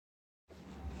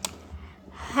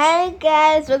Hi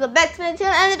guys, welcome back to my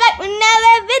channel and I'm back with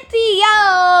another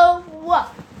video.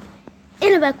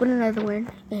 And I'm back with another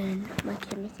one, and my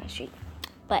camera's not straight.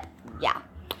 But yeah,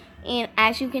 and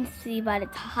as you can see by the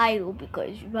title,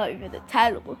 because you probably read the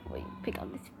title before you pick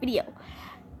on this video,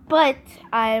 but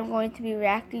I am going to be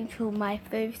reacting to my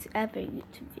first ever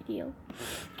YouTube video.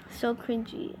 So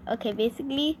cringy. Okay,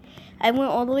 basically, I went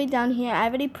all the way down here. I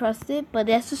already pressed it, but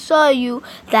that's to show you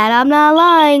that I'm not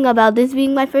lying about this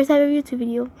being my first ever YouTube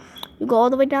video. You go all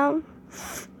the way down.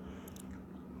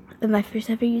 And my first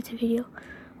ever YouTube video.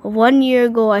 1 year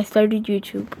ago, I started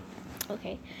YouTube.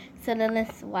 Okay, so then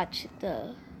let's watch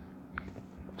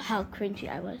how cringy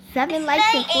I was. 7 likes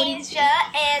and 40. Asia,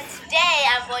 and today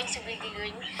I'm going to be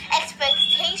doing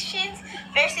expectations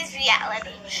versus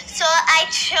reality. So I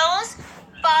chose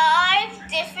 5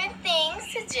 different things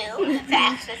to do for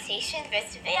expectations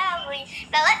versus reality.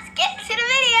 Now let's get to the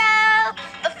video.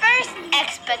 The first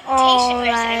expectation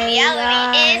versus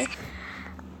reality is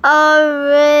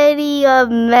already a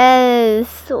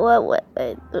mess. What would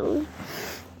I do?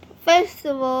 First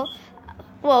of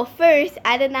all, first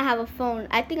I did not have a phone.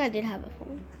 I think I did have a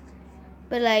phone,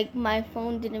 but like my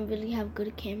phone didn't really have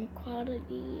good camera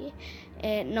quality.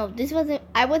 And no,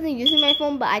 I wasn't using my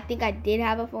phone, but I think I did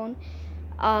have a phone.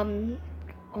 Oh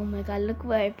my god, look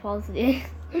where I paused it.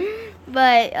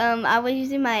 But I was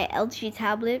using my LG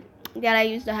tablet that I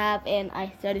used to have, and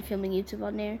I started filming YouTube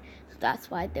on there, so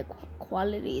that's why the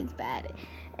quality is bad.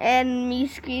 And me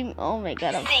screaming, oh my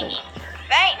god, I'm singing.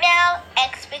 Right now,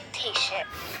 expectation.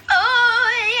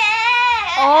 Oh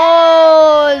yeah.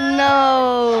 Oh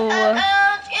no.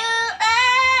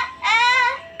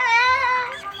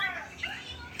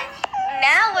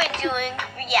 Now we're doing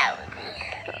reality.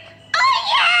 Oh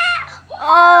yeah.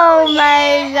 Oh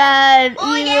my god,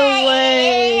 Oh, even yeah.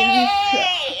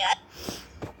 worse.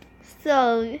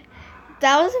 So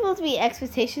that was supposed to be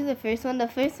expectations. The first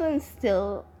one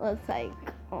still was like,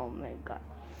 oh my god.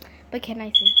 But can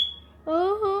I sing?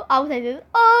 Oh, I was like this.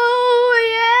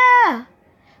 Oh yeah,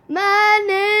 my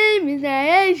name is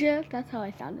Asia. That's how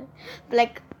I sounded. But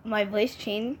like my voice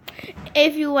changed.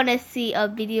 If you want to see a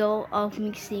video of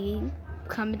me singing,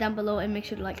 comment down below and make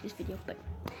sure to like this video. But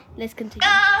let's continue.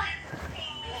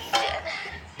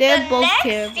 They're both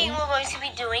terrible. The next thing we're going to be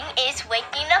doing is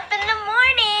waking up in the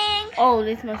morning. Oh,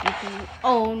 this must be crazy.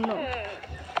 Oh no.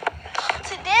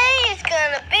 Today is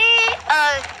gonna be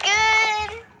a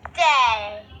good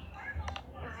day.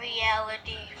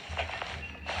 Reality.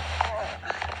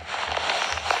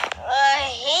 I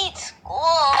hate school.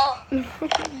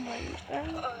 Oh my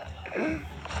god.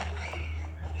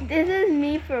 This is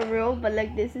me for real, but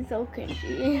like this is so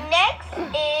cringy. Next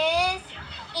is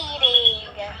eating.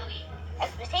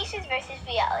 Expectations versus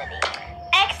reality.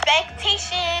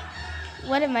 Expectation.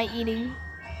 What am I eating?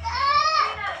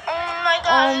 Oh my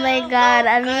god. Oh my god,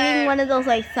 I'm eating one of those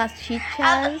like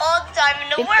salchichas. All the time in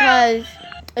the world. Because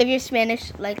if you're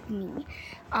Spanish like me,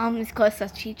 it's called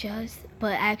salchichas,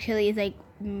 but actually it's like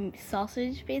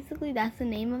sausage basically. That's the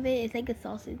name of it. It's like a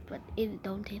sausage, but it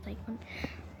don't taste like one.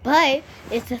 But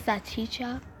it's a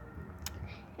salchicha,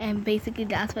 and basically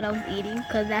that's what I was eating,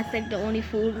 because that's like the only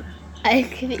food I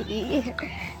could eat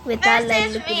without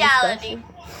like looking disgusting.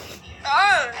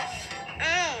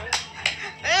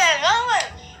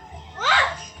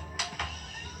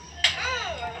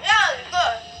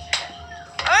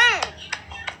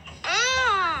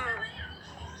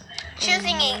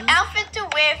 Choosing an outfit to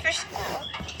wear for school.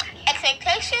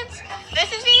 Expectations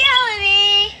versus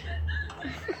reality.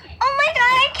 Oh my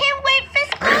god, I can't wait for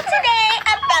school today.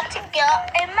 I'm about to go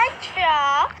in my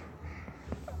truck.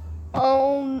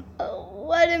 Oh,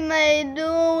 what am I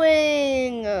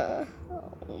doing? Oh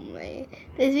my,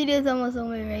 this video is almost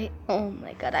over, right? Oh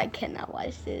my god, I cannot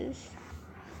watch this.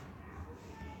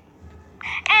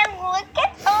 And look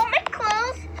at all my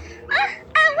clothes.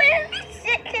 I wear this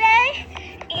today.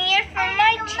 And for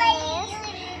my jeans,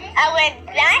 I wear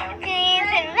black jeans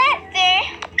and leather.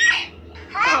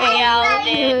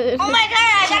 Reality. Oh my god,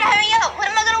 I gotta hurry up. What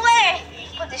am I gonna wear?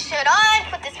 Put this shirt on,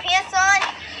 put this pants on.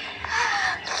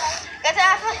 If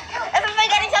I'm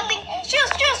forgetting something, shoes.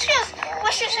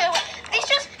 What shoes should I wear? These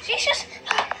shoes.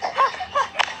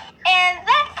 And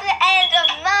that's the end of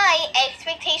my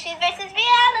expectations versus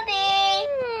reality.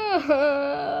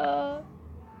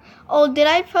 Oh, did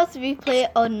I press replay?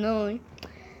 Oh no.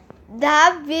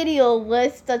 That video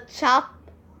was the chop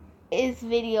is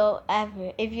video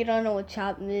ever. If you don't know what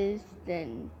chop is,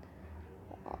 then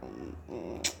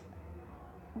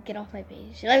get off my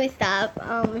page. Let me stop.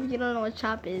 If you don't know what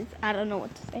chop is, I don't know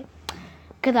what to say,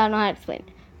 because I don't know how to explain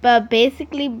it. But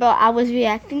basically, I was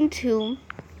reacting to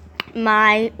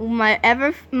my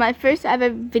first ever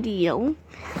video,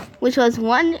 which was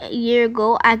 1 year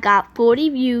ago. I got 40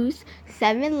 views,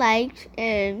 7 likes,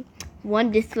 and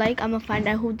 1 dislike. I'm gonna find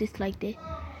out who disliked it.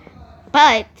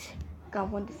 But got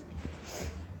 1 dislike.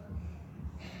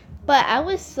 But I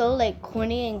was so like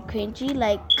corny and cringy.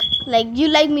 Like you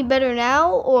like me better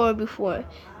now or before?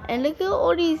 And look at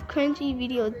all these cringy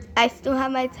videos. I still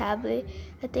have my tablet.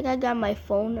 I think I got my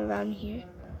phone around here.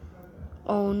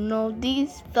 Oh no,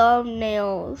 these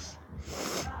thumbnails.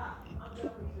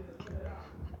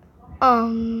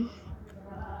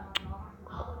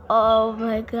 Oh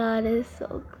my god, it's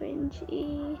so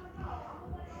cringy.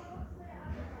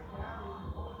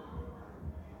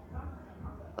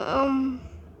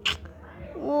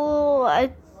 Well,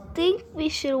 I think we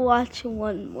should watch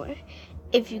one more.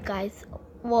 If you guys,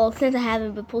 well, since I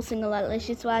haven't been posting a lot, let's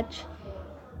just watch,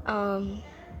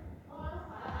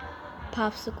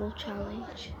 Popsicle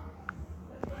Challenge.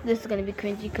 This is gonna be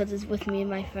cringy because it's with me and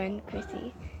my friend,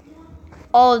 Chrissy.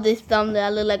 Oh, this thumbnail, I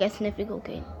look like a sniffing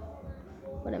cocaine.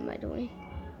 What am I doing?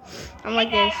 I'm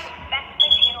like this. Back to my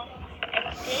channel. And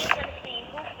today we're gonna see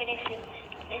who finishes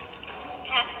this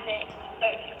half of it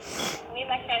first. Me and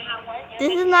my friend have one.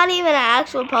 This is not even an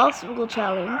actual Popsicle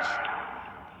Challenge.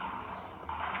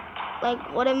 Like,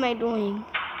 what am I doing?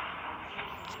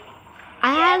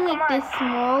 I had like this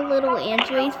small little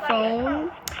Android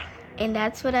phone, and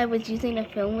that's what I was using to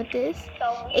film with this.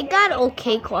 It got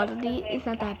okay quality. It's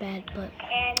not that bad, but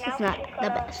it's not the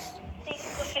best.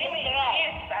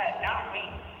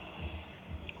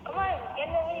 Come on, get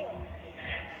in the video.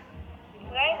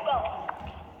 Let's go.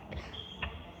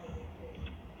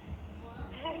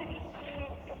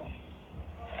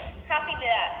 Copy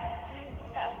that.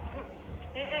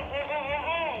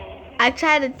 I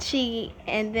tried to cheat,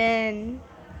 and then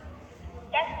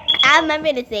I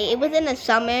remember this day. It was in the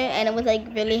summer, and it was like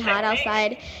really hot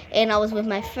outside, and I was with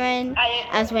my friend.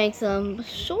 I was wearing some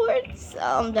shorts.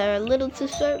 They're a little too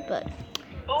short, but I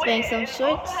was wearing some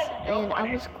shorts, and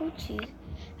I was Gucci.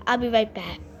 I'll be right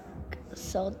back,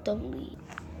 so don't leave.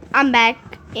 I'm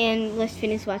back, and let's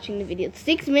finish watching the video.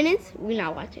 6 minutes. We're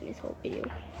not watching this whole video.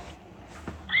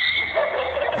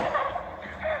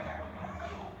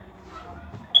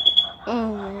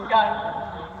 Oh my god.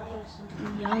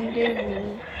 Younger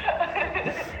me.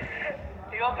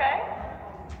 You okay?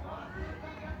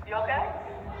 You okay?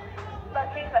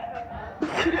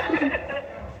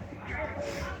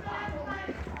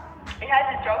 It has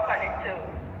a joke on it too.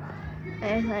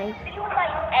 And like, It was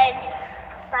like edge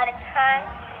by the time.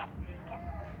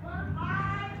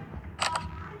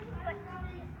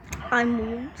 I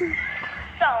moved.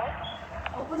 So,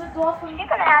 open the door for me. She's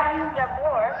gonna have you your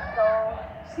board, so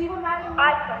see what matters.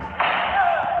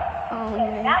 Oh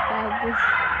my god,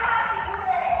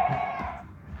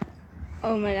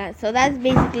 oh my god. So that's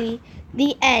basically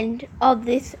the end of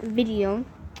this video.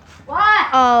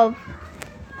 What? Of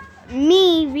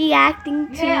me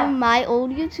reacting to my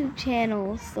old YouTube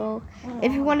channel. So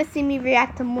if you want to see me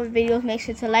react to more videos, make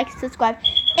sure to like, subscribe,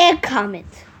 and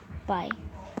comment. Bye.